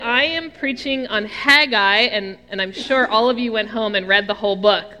preaching on Haggai, and I'm sure all of you went home and read the whole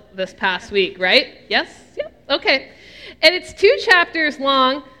book this past week, right? Yes? Yep. Okay. And it's 2 chapters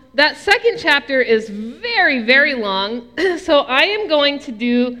long. That second chapter is very, very long. So I am going to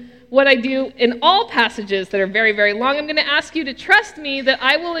do what I do in all passages that are very, very long. I'm going to ask you to trust me that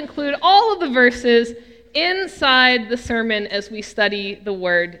I will include all of the verses inside the sermon as we study the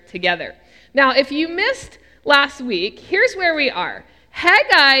Word together. Now, if you missed last week, here's where we are.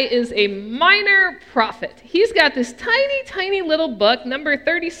 Haggai is a minor prophet. He's got this tiny, tiny little book, number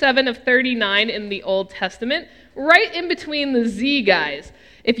 37 of 39 in the Old Testament, right in between the Z guys,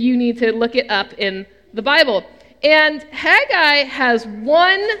 if you need to look it up in the Bible. And Haggai has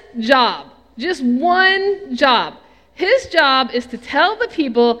one job, just one job. His job is to tell the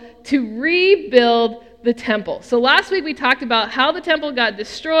people to rebuild the temple. So last week we talked about how the temple got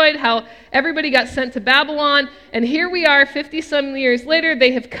destroyed, how everybody got sent to Babylon, and here we are 50-some years later.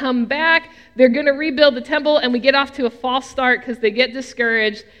 They have come back. They're going to rebuild the temple, and we get off to a false start because they get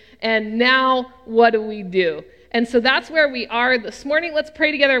discouraged, and now what do? And so that's where we are this morning. Let's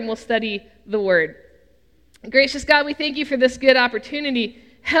pray together, and we'll study the Word. Gracious God, we thank you for this good opportunity.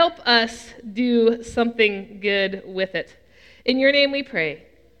 Help us do something good with it. In your name we pray.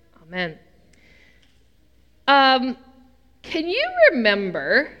 Amen. Can you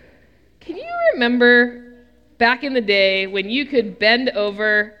remember back in the day when you could bend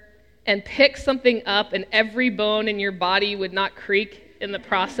over and pick something up and every bone in your body would not creak in the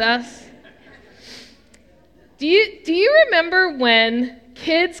process? Do you remember when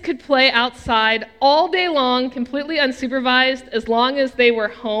kids could play outside all day long, completely unsupervised, as long as they were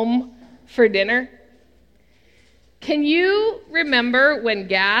home for dinner? Can you remember when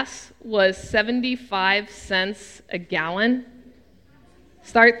gas was 75 cents a gallon?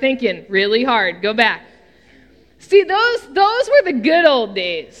 Start thinking really hard. Go back. See, those were the good old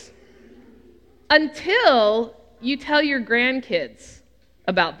days. Until you tell your grandkids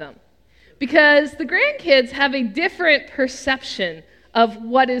about them. Because the grandkids have a different perception of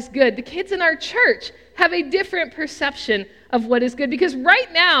what is good. The kids in our church have a different perception of what is good. Because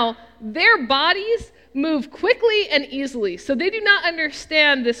right now, their bodies move quickly and easily. So they do not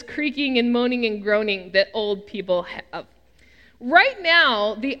understand this creaking and moaning and groaning that old people have. Right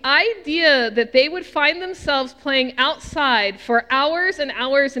now, the idea that they would find themselves playing outside for hours and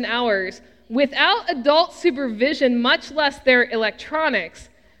hours and hours without adult supervision, much less their electronics,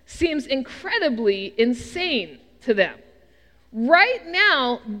 seems incredibly insane to them. Right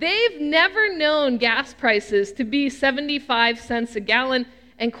now, they've never known gas prices to be 75 cents a gallon,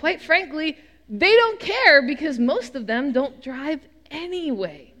 and quite frankly, they don't care because most of them don't drive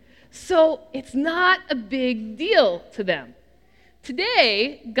anyway. So it's not a big deal to them.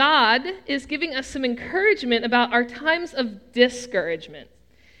 Today, God is giving us some encouragement about our times of discouragement.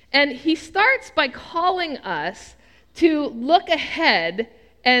 And he starts by calling us to look ahead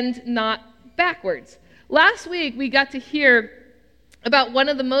and not backwards. Last week, we got to hear about one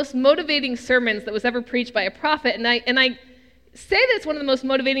of the most motivating sermons that was ever preached by a prophet, and I say that it's one of the most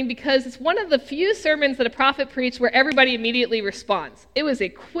motivating because it's one of the few sermons that a prophet preached where everybody immediately responds. It was a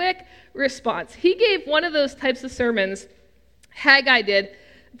quick response. He gave one of those types of sermons, Haggai did,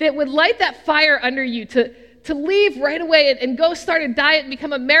 that would light that fire under you to leave right away and go start a diet and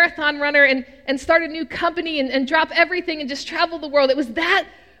become a marathon runner and start a new company and drop everything and just travel the world. It was that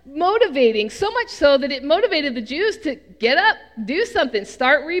motivating, so much so that it motivated the Jews to get up, do something,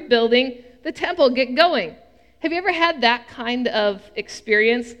 start rebuilding the temple, get going. Have you ever had that kind of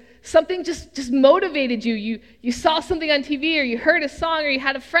experience? Something just motivated you. You saw something on TV or you heard a song or you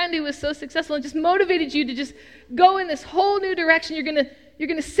had a friend who was so successful and just motivated you to just go in this whole new direction. You're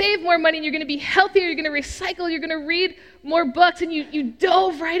going to save more money, and you're going to be healthier, you're going to recycle, you're going to read more books, and you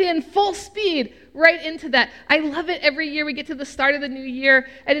dove right in full speed right into that. I love it. Every year we get to the start of the new year,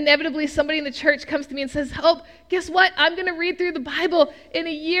 and inevitably somebody in the church comes to me and says, "Hope, guess what? I'm going to read through the Bible in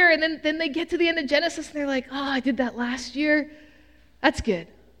a year." And then they get to the end of Genesis, and they're like, "Oh, I did that last year." That's good.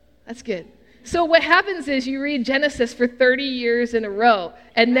 That's good. So what happens is you read Genesis for 30 years in a row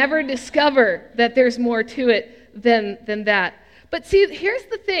and never discover that there's more to it than that. But see, here's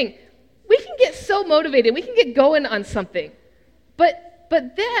the thing. We can get so motivated. We can get going on something. But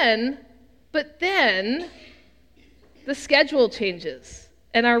then the schedule changes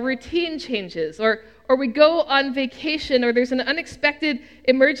and our routine changes, or we go on vacation, or there's an unexpected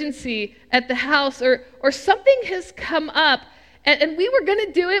emergency at the house, or something has come up, and we were going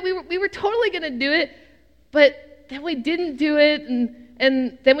to do it. We were totally going to do it, but then we didn't do it,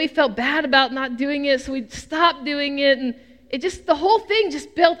 and then we felt bad about not doing it, so we stopped doing it, and the whole thing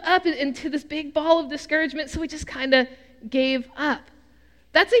just built up into this big ball of discouragement, so we just kind of gave up.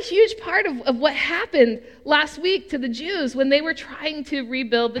 That's a huge part of what happened last week to the Jews when they were trying to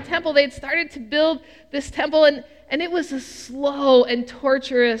rebuild the temple. They had started to build this temple, and it was a slow and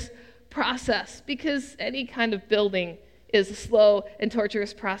torturous process, because any kind of building is a slow and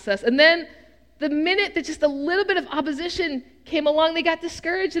torturous process. And then the minute that just a little bit of opposition came along, they got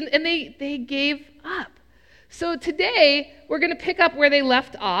discouraged and they gave up. So today, we're going to pick up where they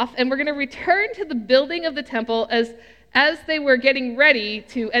left off, and we're going to return to the building of the temple as they were getting ready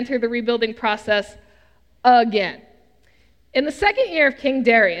to enter the rebuilding process again. In the second year of King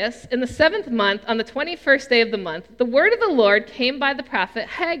Darius, in the 7th month, on the 21st day of the month, the word of the Lord came by the prophet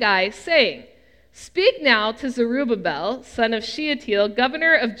Haggai, saying, "Speak now to Zerubbabel, son of Shealtiel,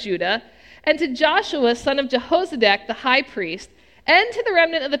 governor of Judah, and to Joshua, son of Jehozadak, the high priest, and to the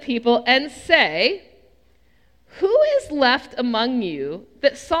remnant of the people, and say, who is left among you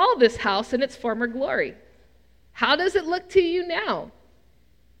that saw this house in its former glory? How does it look to you now?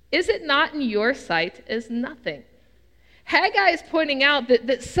 Is it not in your sight as nothing?" Haggai is pointing out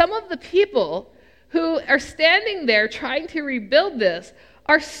that some of the people who are standing there trying to rebuild this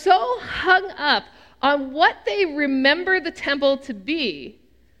are so hung up on what they remember the temple to be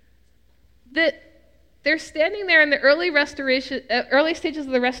that they're standing there in the early stages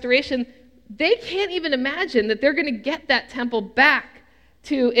of the restoration. They can't even imagine that they're going to get that temple back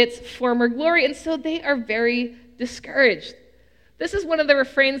to its former glory, and so they are very discouraged. This is one of the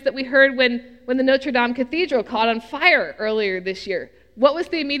refrains that we heard when the Notre Dame Cathedral caught on fire earlier this year. What was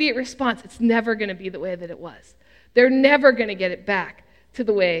the immediate response? It's never going to be the way that it was. They're never going to get it back to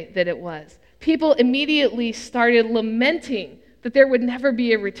the way that it was. People immediately started lamenting that there would never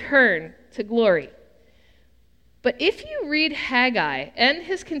be a return to glory. But if you read Haggai and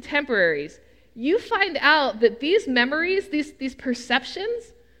his contemporaries, you find out that these memories, these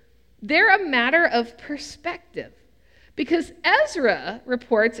perceptions, they're a matter of perspective. Because Ezra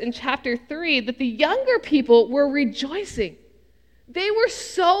reports in chapter 3 that the younger people were rejoicing. They were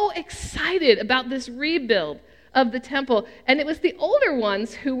so excited about this rebuild of the temple, and it was the older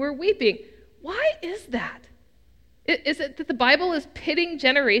ones who were weeping. Why is that? Is it that the Bible is pitting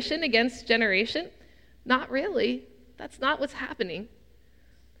generation against generation? Not really. That's not what's happening.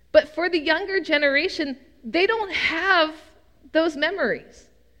 But for the younger generation, they don't have those memories.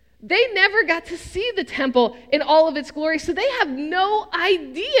 They never got to see the temple in all of its glory, so they have no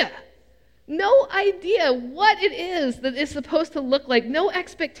idea what it is that it's supposed to look like, no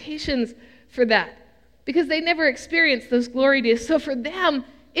expectations for that, because they never experienced those glory days. So for them,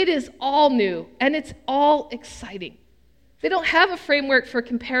 it is all new, and it's all exciting. They don't have a framework for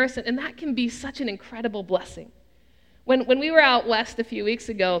comparison, and that can be such an incredible blessing. When we were out west a few weeks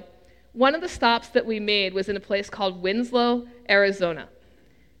ago, one of the stops that we made was in a place called Winslow, Arizona.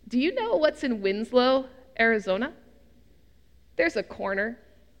 Do you know what's in Winslow, Arizona? There's a corner.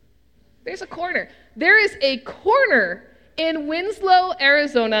 There's a corner. There is a corner in Winslow,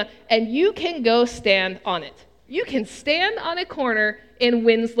 Arizona, and you can go stand on it. You can stand on a corner in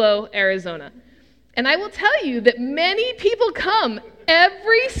Winslow, Arizona. And I will tell you that many people come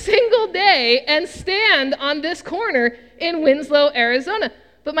every single day and stand on this corner in Winslow, Arizona.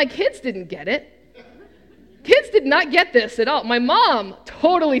 But my kids didn't get it. Kids did not get this at all. My mom,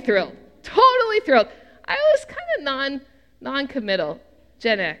 totally thrilled. I was kind of non-committal,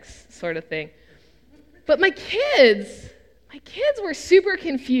 Gen X sort of thing. But my kids were super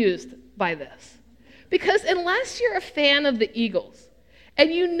confused by this. Because unless you're a fan of the Eagles,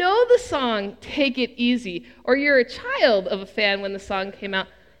 and you know the song Take It Easy, or you're a child of a fan when the song came out,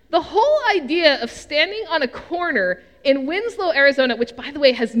 the whole idea of standing on a corner in Winslow, Arizona, which, by the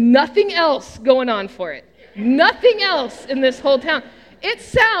way, has nothing else going on for it, nothing else in this whole town, it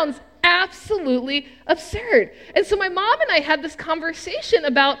sounds absolutely absurd. And so my mom and I had this conversation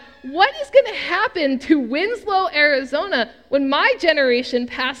about what is going to happen to Winslow, Arizona when my generation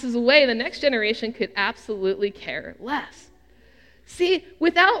passes away and the next generation could absolutely care less. See,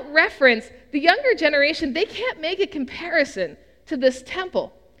 without reference, the younger generation, they can't make a comparison to this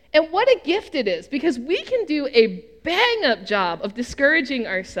temple. And what a gift it is, because we can do a bang-up job of discouraging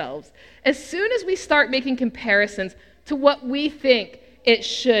ourselves as soon as we start making comparisons to what we think it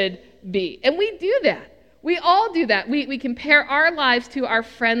should be. And we do that. We all do that. We compare our lives to our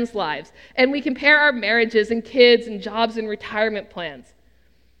friends' lives, and we compare our marriages and kids and jobs and retirement plans.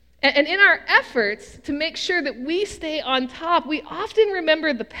 And in our efforts to make sure that we stay on top, we often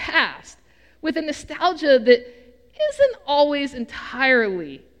remember the past with a nostalgia that isn't always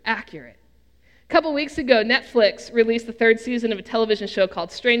entirely accurate. A couple weeks ago, Netflix released the 3rd season of a television show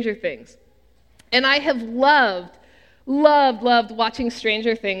called Stranger Things. And I have loved watching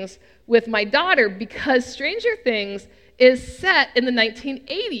Stranger Things with my daughter, because Stranger Things is set in the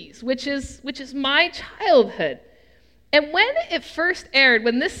 1980s, which is my childhood. And when it first aired,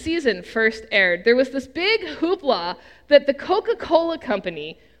 when this season first aired, there was this big hoopla that the Coca-Cola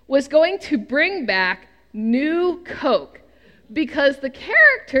company was going to bring back New Coke because the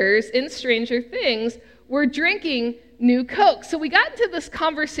characters in Stranger Things were drinking New Coke. So we got into this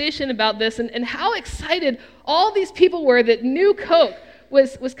conversation about this and how excited all these people were that New Coke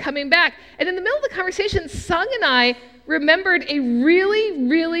was coming back. And in the middle of the conversation, Sung and I remembered a really,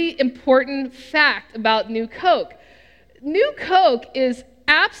 really important fact about New Coke. New Coke is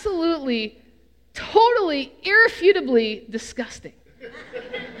absolutely, totally, irrefutably disgusting.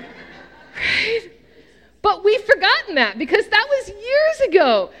 Right? But we've forgotten that because that was years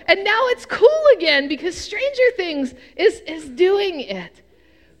ago. And now it's cool again because Stranger Things is doing it.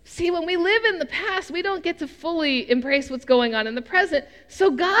 See, when we live in the past, we don't get to fully embrace what's going on in the present.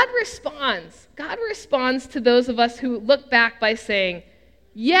 So God responds. God responds to those of us who look back by saying,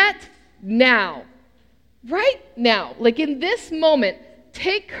 yet now. Right now, like in this moment,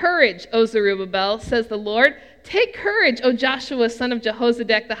 take courage, O Zerubbabel, says the Lord. Take courage, O Joshua, son of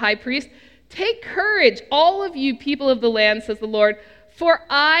Jehozadak, the high priest. Take courage, all of you people of the land, says the Lord, for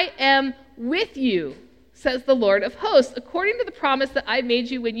I am with you, says the Lord of hosts, according to the promise that I made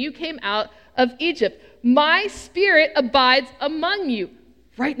you when you came out of Egypt. My spirit abides among you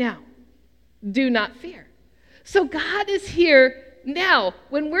right now. Do not fear. So God is here now.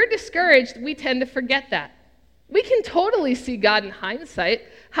 When we're discouraged, we tend to forget that. We can totally see God in hindsight.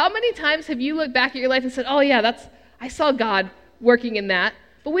 How many times have you looked back at your life and said, oh yeah, I saw God working in that.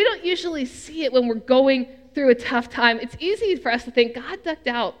 But we don't usually see it when we're going through a tough time. It's easy for us to think God ducked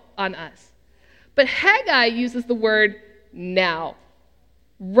out on us. But Haggai uses the word now,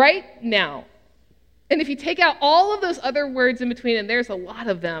 right now. And if you take out all of those other words in between, and there's a lot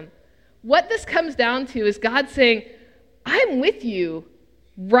of them, what this comes down to is God saying, I'm with you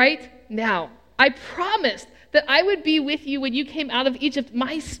right now. I promised that I would be with you when you came out of Egypt.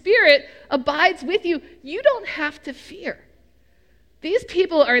 My spirit abides with you. You don't have to fear. These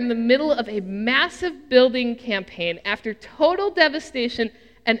people are in the middle of a massive building campaign after total devastation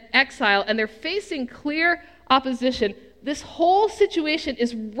and exile, and they're facing clear opposition. This whole situation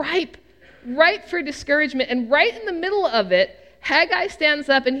is ripe for discouragement, and right in the middle of it, Haggai stands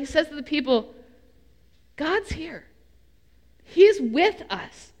up and he says to the people, God's here. He's with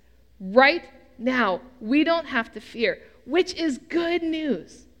us right now. We don't have to fear, which is good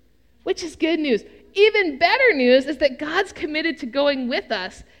news. Even better news is that God's committed to going with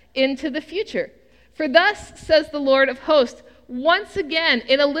us into the future. For thus says the Lord of hosts, once again,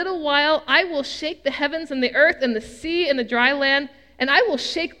 in a little while, I will shake the heavens and the earth and the sea and the dry land, and I will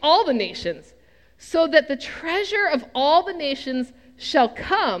shake all the nations, so that the treasure of all the nations shall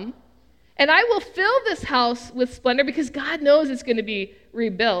come, and I will fill this house with splendor, because God knows it's going to be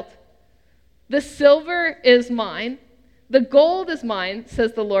rebuilt. The silver is mine, the gold is mine,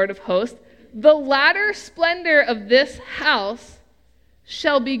 says the Lord of hosts. The latter splendor of this house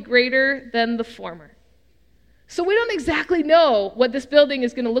shall be greater than the former. So we don't exactly know what this building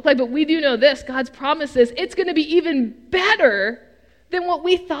is going to look like, but we do know this. God's promise is it's going to be even better than what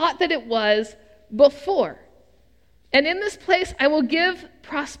we thought that it was before. And in this place I will give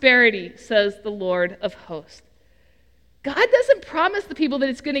prosperity, says the Lord of hosts. God doesn't promise the people that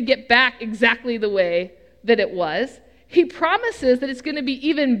it's going to get back exactly the way that it was. He promises that it's going to be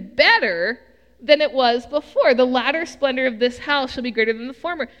even better than it was before. The latter splendor of this house shall be greater than the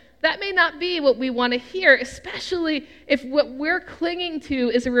former. That may not be what we want to hear, especially if what we're clinging to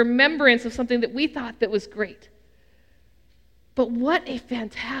is a remembrance of something that we thought that was great. But what a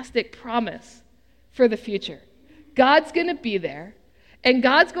fantastic promise for the future. God's going to be there, and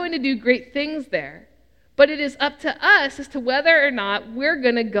God's going to do great things there, but it is up to us as to whether or not we're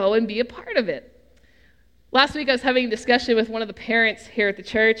going to go and be a part of it. Last week I was having a discussion with one of the parents here at the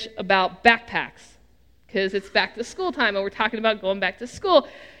church about backpacks, because it's back to school time and we're talking about going back to school.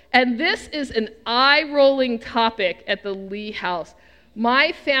 And this is an eye-rolling topic at the Lee house.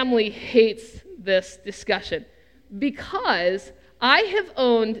 My family hates this discussion because I have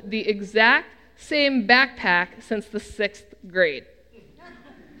owned the exact same backpack since the 6th grade.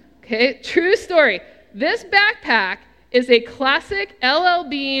 Okay, true story. This backpack is a classic LL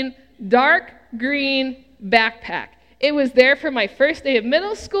Bean dark green backpack. It was there for my first day of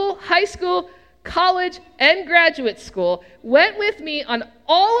middle school, high school, college, and graduate school. Went with me on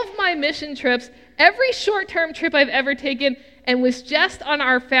all of my mission trips, every short-term trip I've ever taken, and was just on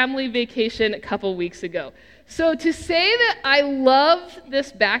our family vacation a couple weeks ago. So to say that I love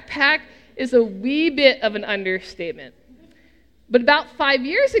this backpack is a wee bit of an understatement. But about 5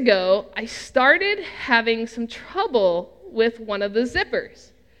 years ago, I started having some trouble with one of the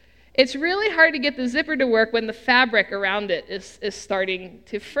zippers. It's really hard to get the zipper to work when the fabric around it is starting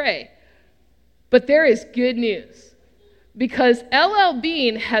to fray. But there is good news, because LL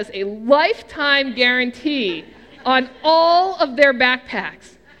Bean has a lifetime guarantee on all of their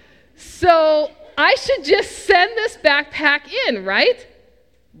backpacks. So I should just send this backpack in, right?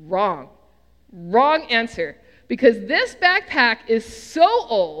 Wrong. Wrong answer. Because this backpack is so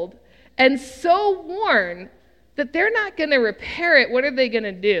old and so worn that they're not going to repair it. What are they going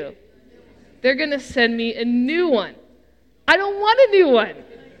to do? They're going to send me a new one. I don't want a new one.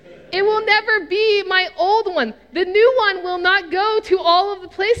 It will never be my old one. The new one will not go to all of the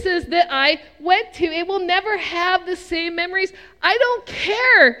places that I went to. It will never have the same memories. I don't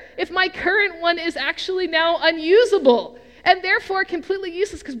care if my current one is actually now unusable and therefore completely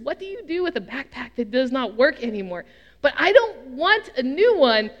useless, because what do you do with a backpack that does not work anymore? But I don't want a new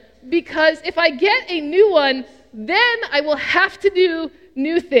one, because if I get a new one, then I will have to do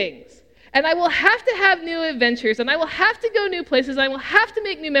new things. And I will have to have new adventures, and I will have to go new places, and I will have to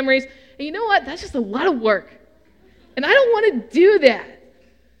make new memories. And you know what? That's just a lot of work. And I don't want to do that.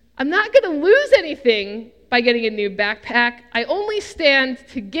 I'm not going to lose anything by getting a new backpack. I only stand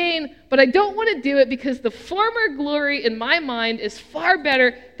to gain, but I don't want to do it because the former glory in my mind is far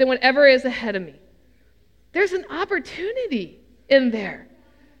better than whatever is ahead of me. There's an opportunity in there.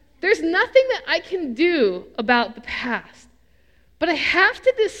 There's nothing that I can do about the past. But I have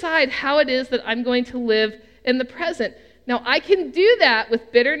to decide how it is that I'm going to live in the present. Now, I can do that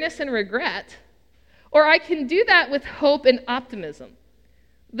with bitterness and regret, or I can do that with hope and optimism.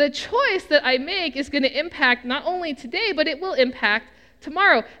 The choice that I make is going to impact not only today, but it will impact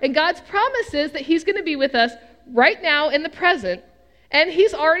tomorrow. And God's promise is that he's going to be with us right now in the present, and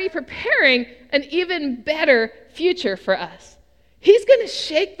he's already preparing an even better future for us. He's going to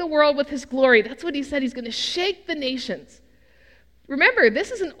shake the world with his glory. That's what he said. He's going to shake the nations. Remember,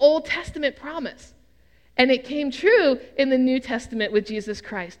 this is an Old Testament promise. And it came true in the New Testament with Jesus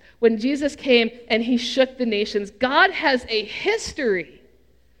Christ. When Jesus came and he shook the nations, God has a history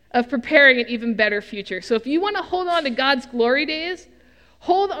of preparing an even better future. So if you want to hold on to God's glory days,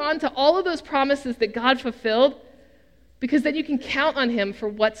 hold on to all of those promises that God fulfilled, because then you can count on him for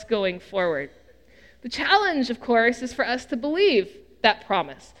what's going forward. The challenge, of course, is for us to believe that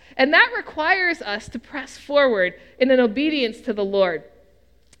promise. And that requires us to press forward in an obedience to the Lord.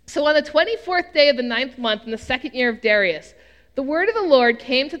 So on the 24th day of the 9th month in the 2nd year of Darius, the word of the Lord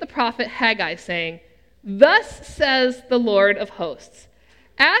came to the prophet Haggai, saying, "Thus says the Lord of hosts,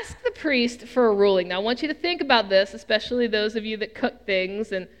 ask the priest for a ruling." Now, I want you to think about this, especially those of you that cook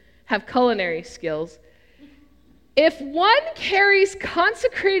things and have culinary skills. If one carries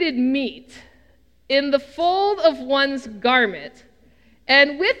consecrated meat in the fold of one's garment,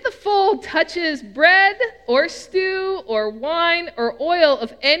 and with the fold touches bread or stew or wine or oil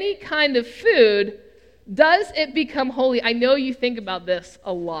of any kind of food, does it become holy? I know you think about this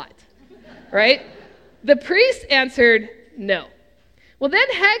a lot, right? The priest answered, no. Well, then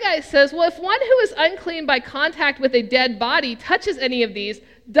Haggai says, well, if one who is unclean by contact with a dead body touches any of these,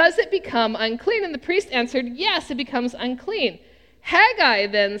 does it become unclean? And the priest answered, yes, it becomes unclean. Haggai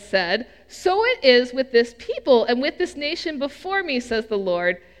then said, so it is with this people and with this nation before me, says the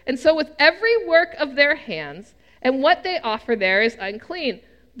Lord, and so with every work of their hands, and what they offer there is unclean.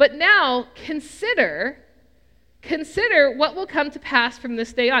 But now consider what will come to pass from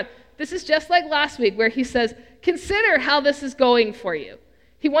this day on. This is just like last week where he says, consider how this is going for you.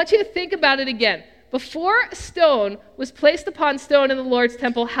 He wants you to think about it again. Before a stone was placed upon stone in the Lord's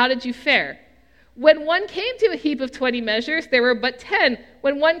temple, how did you fare? When one came to a heap of 20 measures, there were but 10.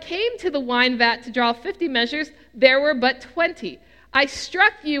 When one came to the wine vat to draw 50 measures, there were but 20. I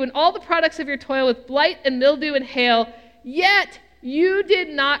struck you and all the products of your toil with blight and mildew and hail, yet you did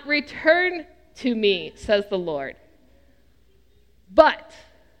not return to me, says the Lord. But,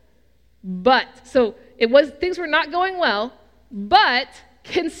 so things were not going well, but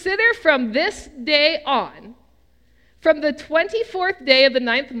consider from this day on, from the 24th day of the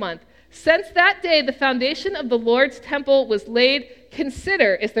 9th month, since that day the foundation of the Lord's temple was laid,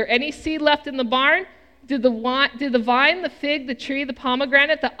 consider, is there any seed left in the barn? Did the vine, the fig, the tree, the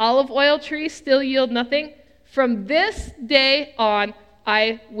pomegranate, the olive oil tree still yield nothing? From this day on,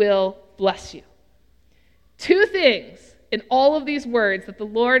 I will bless you. Two things in all of these words that the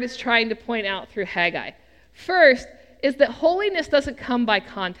Lord is trying to point out through Haggai. First is that holiness doesn't come by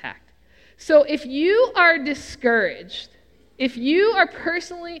contact. So if you are discouraged, if you are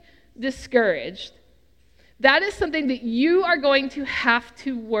personally discouraged, that is something that you are going to have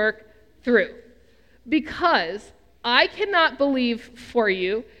to work through. Because I cannot believe for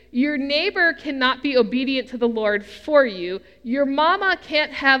you. Your neighbor cannot be obedient to the Lord for you. Your mama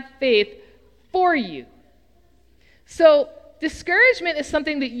can't have faith for you. So discouragement is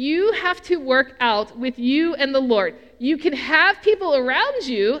something that you have to work out with you and the Lord. You can have people around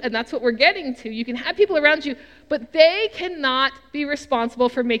you, and that's what we're getting to. You can have people around you, but they cannot be responsible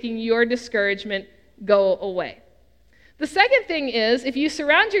for making your discouragement go away. The second thing is, if you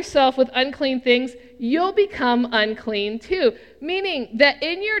surround yourself with unclean things, you'll become unclean too. Meaning that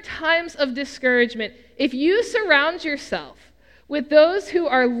in your times of discouragement, if you surround yourself with those who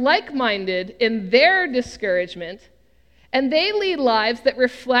are like-minded in their discouragement, and they lead lives that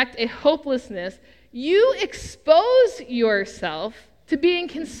reflect a hopelessness, you expose yourself to being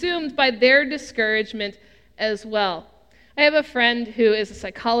consumed by their discouragement as well. I have a friend who is a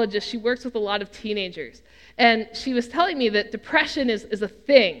psychologist. She works with a lot of teenagers. And she was telling me that depression is a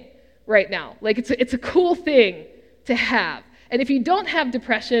thing right now. Like it's a cool thing to have. And if you don't have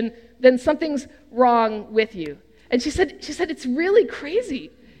depression, then something's wrong with you. And she said it's really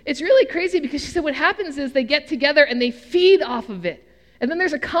crazy. It's really crazy because she said what happens is they get together and they feed off of it. And then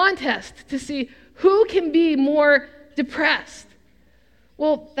there's a contest to see who can be more depressed.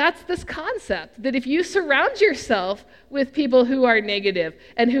 Well, that's this concept that if you surround yourself with people who are negative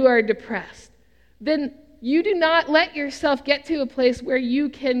and who are depressed, then you do not let yourself get to a place where you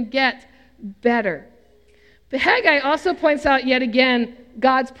can get better. But Haggai also points out yet again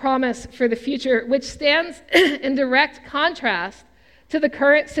God's promise for the future, which stands in direct contrast to the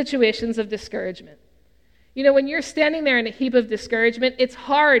current situations of discouragement. You know, when you're standing there in a heap of discouragement, it's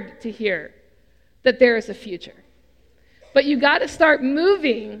hard to hear that there is a future. But you got to start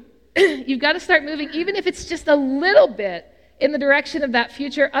moving. You've got to start moving, even if it's just a little bit, in the direction of that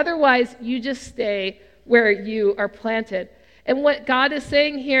future. Otherwise, you just stay where you are planted. And what God is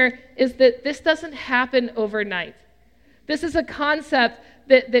saying here is that this doesn't happen overnight. This is a concept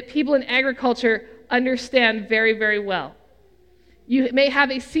that people in agriculture understand very, very well. You may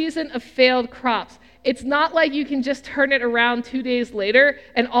have a season of failed crops. It's not like you can just turn it around 2 days later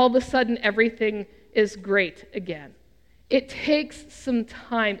and all of a sudden everything is great again. It takes some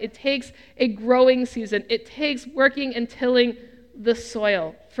time. It takes a growing season. It takes working and tilling the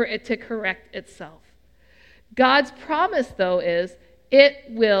soil for it to correct itself. God's promise, though, is it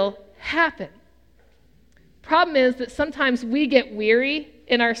will happen. Problem is that sometimes we get weary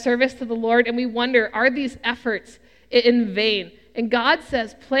in our service to the Lord and we wonder, are these efforts in vain? And God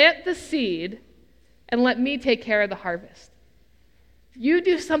says, plant the seed and let me take care of the harvest. You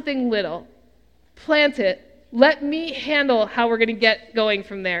do something little, plant it, let me handle how we're going to get going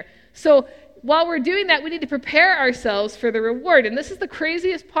from there. So while we're doing that, we need to prepare ourselves for the reward. And this is the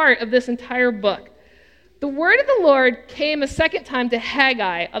craziest part of this entire book. The word of the Lord came a second time to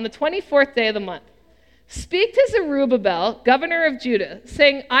Haggai on the 24th day of the month. Speak to Zerubbabel, governor of Judah,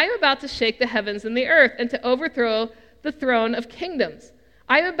 saying, I am about to shake the heavens and the earth and to overthrow the throne of kingdoms.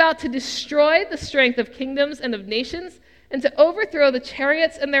 I am about to destroy the strength of kingdoms and of nations and to overthrow the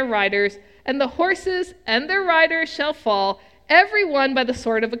chariots and their riders, and the horses and their riders shall fall, every one by the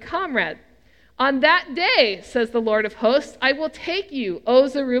sword of a comrade. On that day, says the Lord of hosts, I will take you, O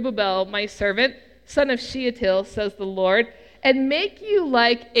Zerubbabel, my servant, son of Shealtiel, says the Lord, and make you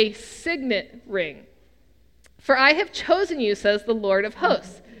like a signet ring. For I have chosen you, says the Lord of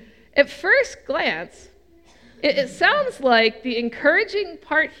hosts. At first glance, it sounds like the encouraging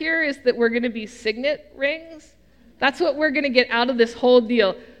part here is that we're going to be signet rings. That's what we're going to get out of this whole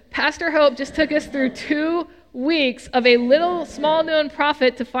deal. Pastor Hope just took us through 2 weeks of a little small-known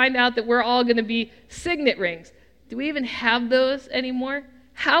prophet to find out that we're all going to be signet rings. Do we even have those anymore?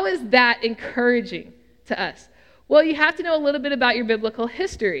 How is that encouraging to us? Well, you have to know a little bit about your biblical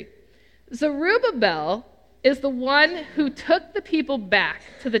history. Zerubbabel is the one who took the people back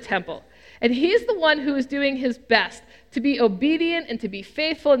to the temple. And he's the one who is doing his best to be obedient and to be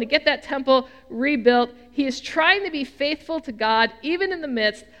faithful and to get that temple rebuilt. He is trying to be faithful to God even in the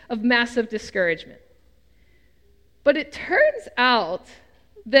midst of massive discouragement. But it turns out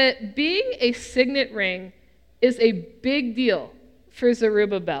that being a signet ring is a big deal for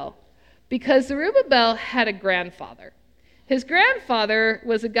Zerubbabel because Zerubbabel had a grandfather. His grandfather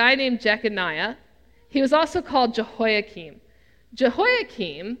was a guy named Jeconiah. He was also called Jehoiakim.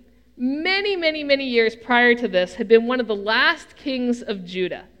 Jehoiakim, many years prior to this, had been one of the last kings of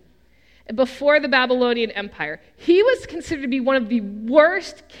Judah before the Babylonian Empire. He was considered to be one of the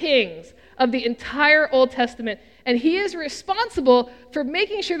worst kings of the entire Old Testament, and he is responsible for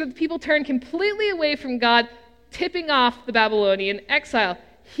making sure that the people turn completely away from God, tipping off the Babylonian exile.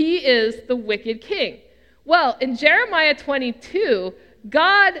 He is the wicked king. Well, in Jeremiah 22,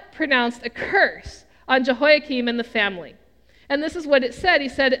 God pronounced a curse on Jehoiakim and the family. And this is what it said. He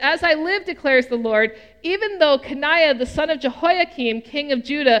said, "As I live, declares the Lord, even though Coniah, the son of Jehoiakim, king of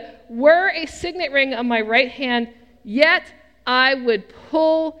Judah, were a signet ring on my right hand, yet I would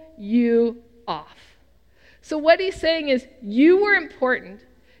pull you off." So what he's saying is, you were important.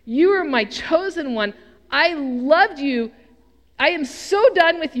 You were my chosen one. I loved you. I am so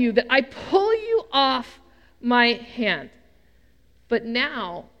done with you that I pull you off my hand. But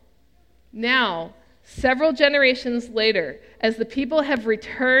now, several generations later, as the people have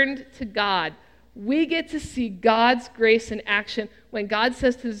returned to God, we get to see God's grace in action when God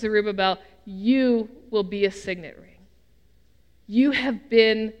says to Zerubbabel, "You will be a signet ring. You have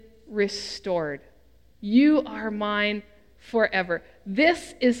been restored. You are mine forever."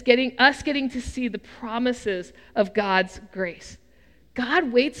 This is getting to see the promises of God's grace.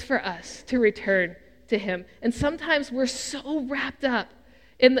 God waits for us to return to him. And sometimes we're so wrapped up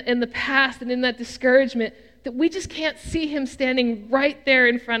in the past and in that discouragement that we just can't see him standing right there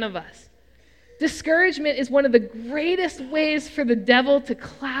in front of us. Discouragement is one of the greatest ways for the devil to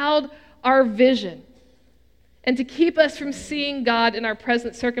cloud our vision and to keep us from seeing God in our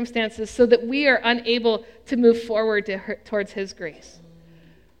present circumstances so that we are unable to move forward towards his grace.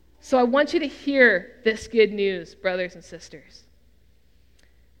 So I want you to hear this good news, brothers and sisters.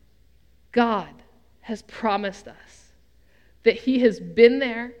 God has promised us that he has been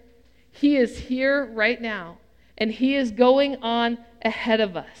there, he is here right now, and he is going on ahead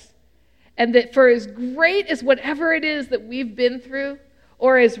of us. And that for as great as whatever it is that we've been through,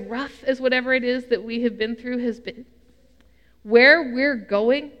 or as rough as whatever it is that we have been through has been, where we're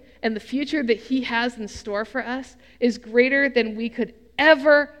going and the future that he has in store for us is greater than we could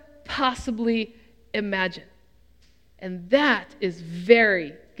ever possibly imagine. And that is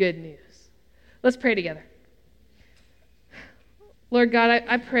very good news. Let's pray together. Lord God,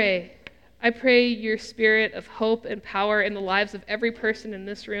 I pray your spirit of hope and power in the lives of every person in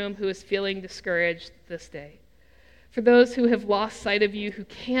this room who is feeling discouraged this day. For those who have lost sight of you, who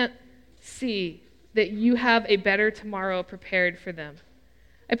can't see that you have a better tomorrow prepared for them.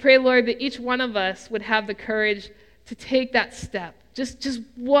 I pray, Lord, that each one of us would have the courage to take that step, just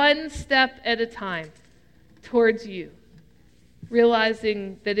one step at a time towards you,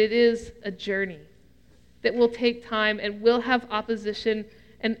 realizing that it is a journey that will take time and will have opposition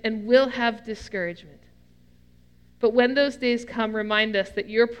and will have discouragement. But when those days come, remind us that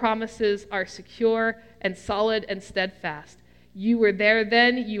your promises are secure and solid and steadfast. You were there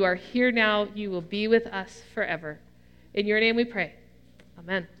then, you are here now, you will be with us forever. In your name we pray.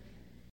 Amen.